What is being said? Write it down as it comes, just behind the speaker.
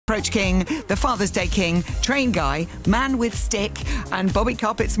Approach King, the Father's Day King, Train Guy, Man with Stick, and Bobby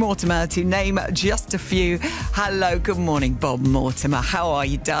Carpets Mortimer, to name just a few. Hello, good morning, Bob Mortimer. How are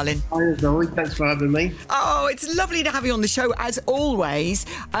you, darling? Hi, Zoe. Thanks for having me. Oh, it's lovely to have you on the show, as always.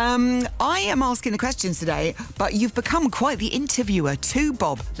 I am asking the questions today, but you've become quite the interviewer too,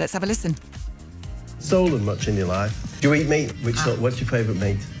 Bob. Let's have a listen. Stolen much in your life? Do you eat meat? What's your favourite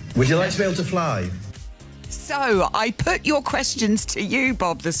meat? Would you like to be able to fly? So, I put your questions to you,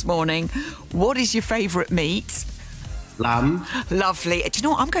 Bob, this morning. What is your favourite meat? Lamb. Lovely. Do you know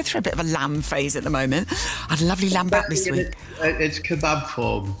what? I'm going through a bit of a lamb phase at the moment. I had a lovely lamb back this week. It's kebab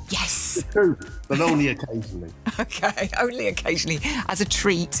form. Yes. But only occasionally. Okay, only occasionally, as a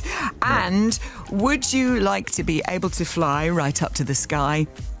treat. And would you like to be able to fly right up to the sky?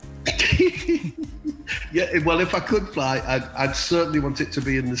 Yeah, well, if I could fly, I'd certainly want it to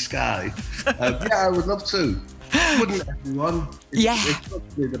be in the sky. Yeah, I would love to. Wouldn't everyone? It's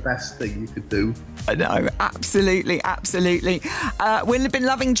probably the best thing you could do. I know, absolutely, absolutely. We've been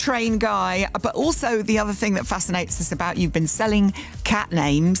loving Train Guy, but also the other thing that fascinates us about you've been selling cat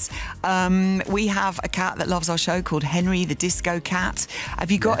names. We have a cat that loves our show called Henry the Disco Cat.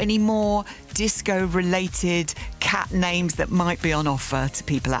 Have you got any more disco-related cat names that might be on offer to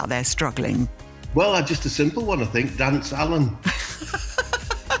people out there struggling? Well, just a simple one, I think. Dance Allen.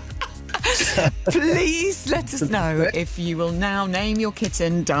 Please let us know if you will now name your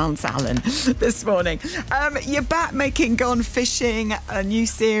kitten Dance Allen this morning. You're back making Gone Fishing, a new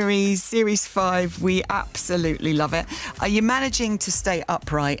series, Series 5. We absolutely love it. Are you managing to stay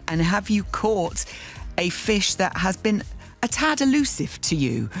upright, and have you caught a fish that has been a tad elusive to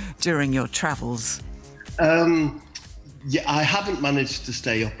you during your travels? Yeah, I haven't managed to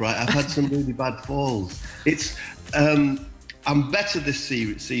stay upright. I've had some really bad falls. I'm better this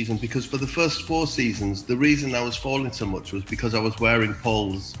season because for the first 4 seasons, the reason I was falling so much was because I was wearing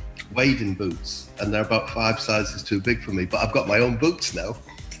Paul's wading boots, and they're about 5 sizes too big for me. But I've got my own boots now.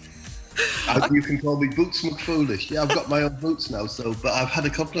 You can call me Boots McFoolish. Yeah, I've got my own boots now. But I've had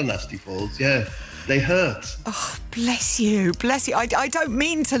a couple of nasty falls. Yeah. They hurt. Oh, bless you, bless you. I don't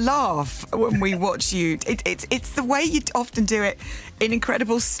mean to laugh when we watch you. It's the way you often do it in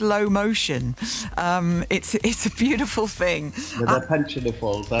incredible slow motion. It's a beautiful thing. Yeah, they're pensioner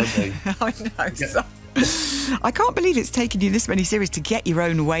falls, aren't they? I know. Yeah. I can't believe it's taken you this many series to get your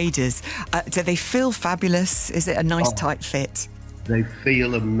own waders. Do they feel fabulous? Is it a nice tight fit? They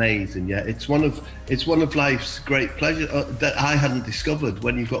feel amazing, yeah. It's one of life's great pleasures that I hadn't discovered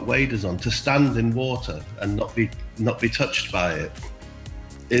when you've got waders on. To stand in water and not be touched by it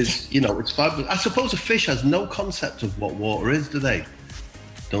is, it's fabulous. I suppose a fish has no concept of what water is, do they?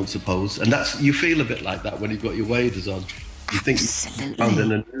 Don't suppose. And you feel a bit like that when you've got your waders on. You think you found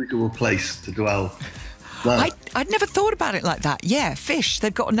an unusual place to dwell. No. I'd never thought about it like that. Yeah, fish,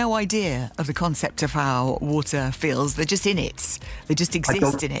 they've got no idea of the concept of how water feels. They're just in it. They just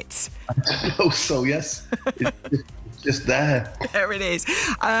exist in it. I know so, yes. It's just there. There it is.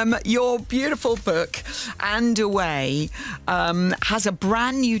 Your beautiful book, And Away, has a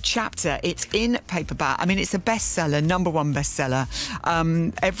brand new chapter. It's in paperback. I mean, it's a bestseller, #1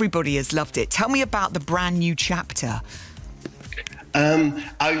 bestseller. Everybody has loved it. Tell me about the brand new chapter.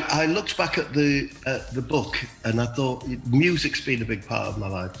 I looked back at the book and I thought music's been a big part of my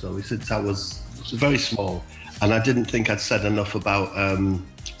life, since I was very small, and I didn't think I'd said enough about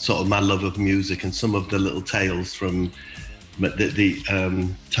sort of my love of music and some of the little tales from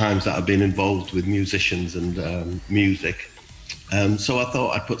the times that I've been involved with musicians and music. So I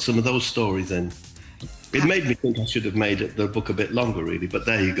thought I'd put some of those stories in. It made me think I should have made the book a bit longer, really, but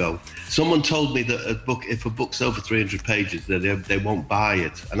there you go. Someone told me that if a book's over 300 pages, they won't buy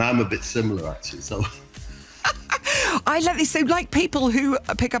it, and I'm a bit similar, actually, so... I love this. So, like people who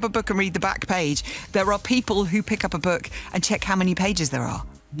pick up a book and read the back page, there are people who pick up a book and check how many pages there are.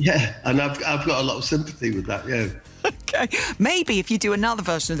 Yeah, and I've got a lot of sympathy with that, yeah. Okay. Maybe if you do another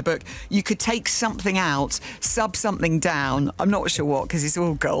version of the book, you could take something out, sub something down. I'm not sure what, because it's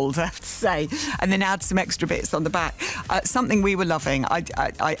all gold, I have to say, and then add some extra bits on the back. Something we were loving.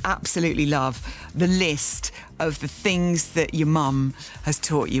 I absolutely love the list of the things that your mum has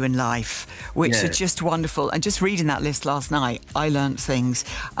taught you in life, which are just wonderful. And just reading that list last night, I learnt things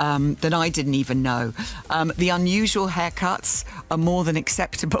that I didn't even know. The unusual haircuts are more than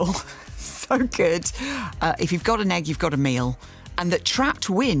acceptable. So good. If you've got an egg, you've got a meal. And that trapped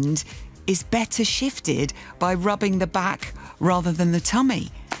wind is better shifted by rubbing the back rather than the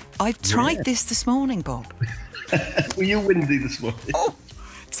tummy. I've tried this morning, Bob. Were you windy this morning? Oh,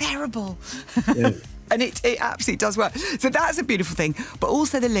 terrible. And it absolutely does work. So that's a beautiful thing. But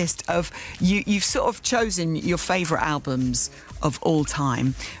also the list of, you've sort of chosen your favourite albums of all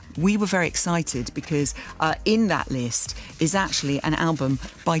time. We were very excited because in that list is actually an album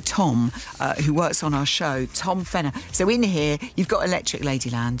by Tom, who works on our show, Tom Fenner. So in here, you've got Electric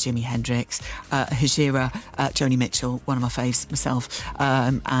Ladyland, Jimi Hendrix, Hajira, Joni Mitchell, one of my faves myself,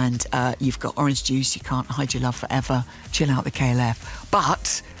 and you've got Orange Juice, You Can't Hide Your Love Forever, Chill Out the KLF.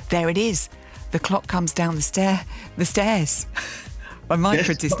 But there it is. The Clock Comes Down the Stairs by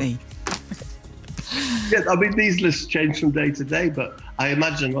Micro Disney. Yes, I mean, these lists change from day to day, but I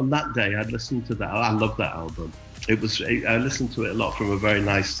imagine on that day I'd listen to that. I love that album. I listened to it a lot from a very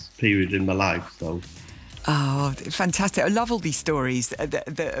nice period in my life. So. Oh, fantastic. I love all these stories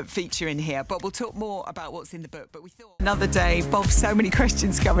that feature in here, but we'll talk more about what's in the book. But we thought another day. Bob, so many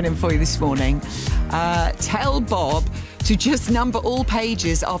questions coming in for you this morning. Tell Bob to just number all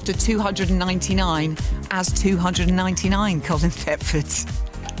pages after 299 as 299, Colin Thetford.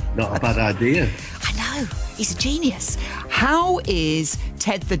 Not a bad idea. I know. He's a genius. How is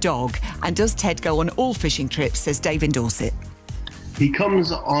Ted the dog? And does Ted go on all fishing trips, says Dave in Dorset? He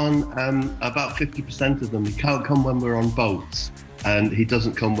comes on about 50% of them. He can't come when we're on boats, and he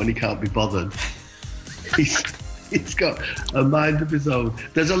doesn't come when he can't be bothered. He's got a mind of his own.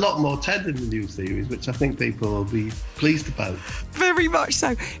 There's a lot more Ted in the new series, which I think people will be pleased about. Very much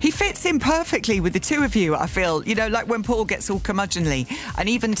so. He fits in perfectly with the two of you, I feel. You know, like when Paul gets all curmudgeonly, and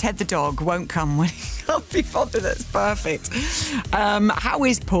even Ted the dog won't come when he can't be bothered. That's perfect. How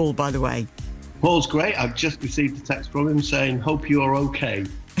is Paul, by the way? Paul's great. I've just received a text from him saying, hope you're okay.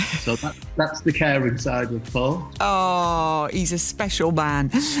 So that's the caring side of Paul. Oh, he's a special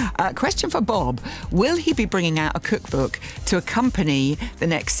man. Question for Bob. Will he be bringing out a cookbook to accompany the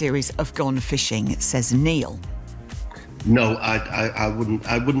next series of Gone Fishing, says Neil? No, I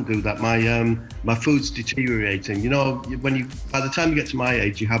wouldn't do that. My food's deteriorating. You know, by the time you get to my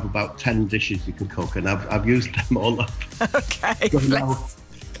age, you have about 10 dishes you can cook, and I've used them all up. Okay, so now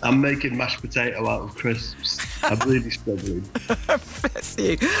I'm making mashed potato out of crisps. I'm really struggling. Bless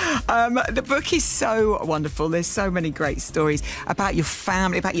you. The book is so wonderful. There's so many great stories about your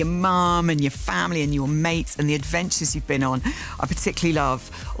family, about your mum and your family and your mates and the adventures you've been on. I particularly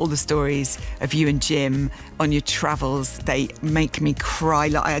love all the stories of you and Jim on your travels. They make me cry.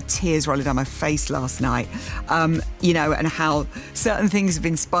 Like I had tears rolling down my face last night. You know, and how certain things have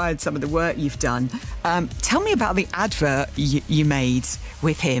inspired some of the work you've done. Tell me about the advert you made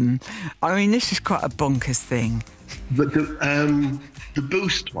with him. I mean, this is quite a bonkers thing. But the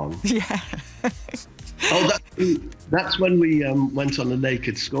Boost one? Yeah. Oh, that's when we went on a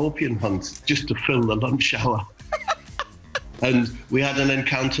naked scorpion hunt just to fill the lunch hour. And we had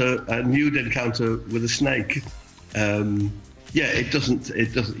a nude encounter with a snake. Yeah, it doesn't,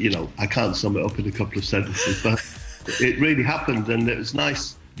 you know, I can't sum it up in a couple of sentences, but it really happened. And it was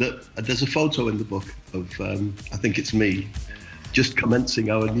nice that there's a photo in the book of, I think it's me, just commencing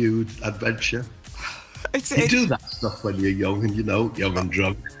our nude adventure. You do that stuff when you're young and, you know, young and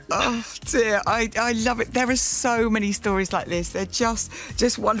drunk. Oh dear, I love it. There are so many stories like this. They're just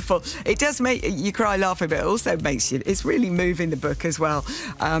wonderful. It does make you cry laughing, but it also makes you, it's really moving, the book as well.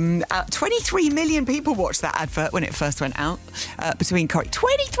 23 million people watched that advert when it first went out.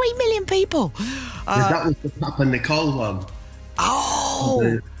 23 million people. That was the Papa Nicole one.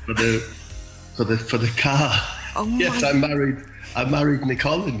 Oh. For the car. Oh yes, I married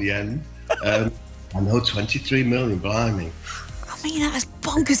Nicole in the end. I know, 23 million, blimey. I mean, that's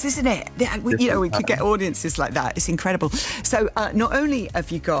bonkers, isn't it? You know, we could get audiences like that. It's incredible. So not only have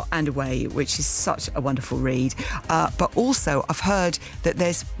you got And Away, which is such a wonderful read, but also I've heard that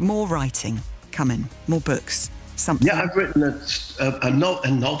there's more writing coming, more books, something. Yeah, I've written a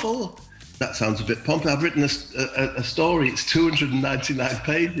novel. That sounds a bit pompous. I've written a story. It's 299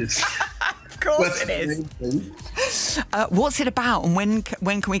 pages. Of course it is. What's it about, and when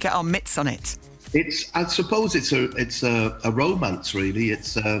can we get our mitts on it? I suppose it's a romance, really.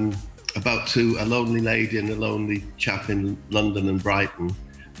 It's about a lonely lady and a lonely chap in London and Brighton,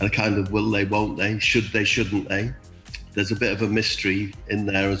 and a kind of will they, won't they, should they, shouldn't they. There's a bit of a mystery in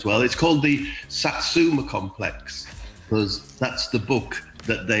there as well. It's called the Satsuma Complex, because that's the book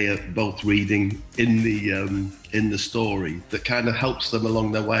that they are both reading in the story that kind of helps them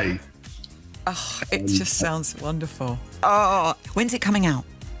along their way. Oh, it just sounds wonderful. Oh, when's it coming out?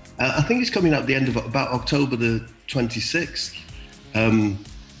 I think it's coming out at the end of about October the 26th.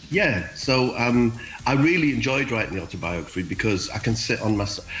 Yeah, so I really enjoyed writing the autobiography because I can sit on my...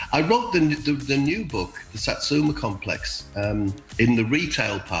 I wrote the new book, The Satsuma Complex, in the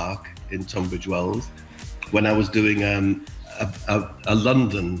retail park in Tunbridge Wells when I was doing a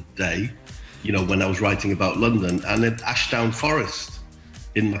London day. you know, when I was writing about London, and at Ashdown Forest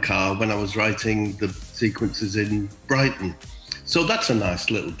in my car when I was writing the sequences in Brighton. So that's a nice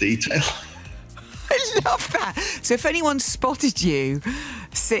little detail. I love that. So if anyone spotted you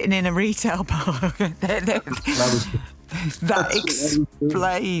sitting in a retail park, that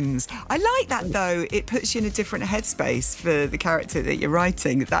explains. I like that, though. It puts you in a different headspace for the character that you're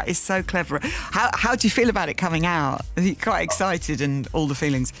writing. That is so clever. How do you feel about it coming out? Are you quite excited and all the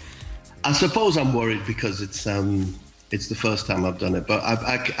feelings? I suppose I'm worried because it's the first time I've done it, but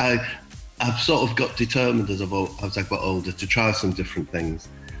I've sort of got determined as I got older to try some different things.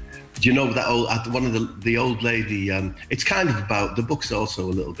 Do you know that one of the old lady? It's kind of about, the book's also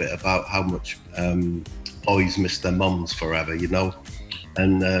a little bit about how much boys miss their mums forever, you know.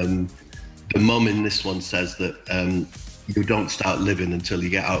 And the mum in this one says that you don't start living until you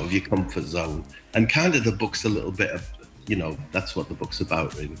get out of your comfort zone. And kind of the book's a little bit of, you know, that's what the book's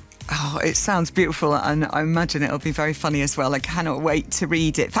about, really. Oh, it sounds beautiful, and I imagine it'll be very funny as well. I cannot wait to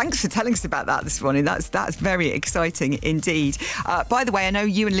read it. Thanks for telling us about that this morning. That's very exciting indeed. By the way, I know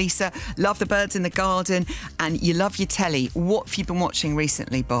you and Lisa love The Birds in the Garden, and you love your telly. What have you been watching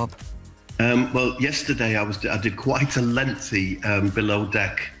recently, Bob? Well, yesterday I did quite a lengthy Below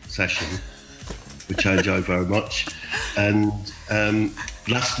Deck session, which I enjoyed very much. And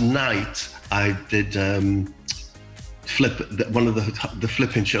last night I did one of the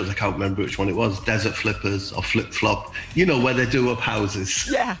flipping shows. I can't remember which one it was. Desert Flippers or Flip Flop. You know, where they do up houses.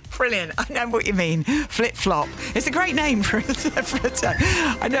 Yeah, brilliant. I know what you mean. Flip Flop. It's a great name for a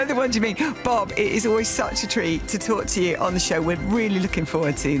I know the one you mean. Bob, it is always such a treat to talk to you on the show. We're really looking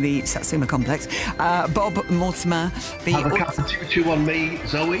forward to the Satsuma Complex. Bob Mortimer. Have a cup of choo-choo on me,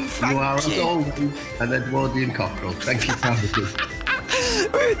 Zoe. You are as always an Edwardian cockroach. Thank you for having me.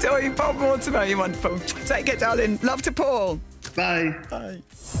 We're doing Bob Mortimer. You're wonderful. Take it, darling. Love to Paul. Bye. Bye.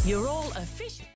 You're all official.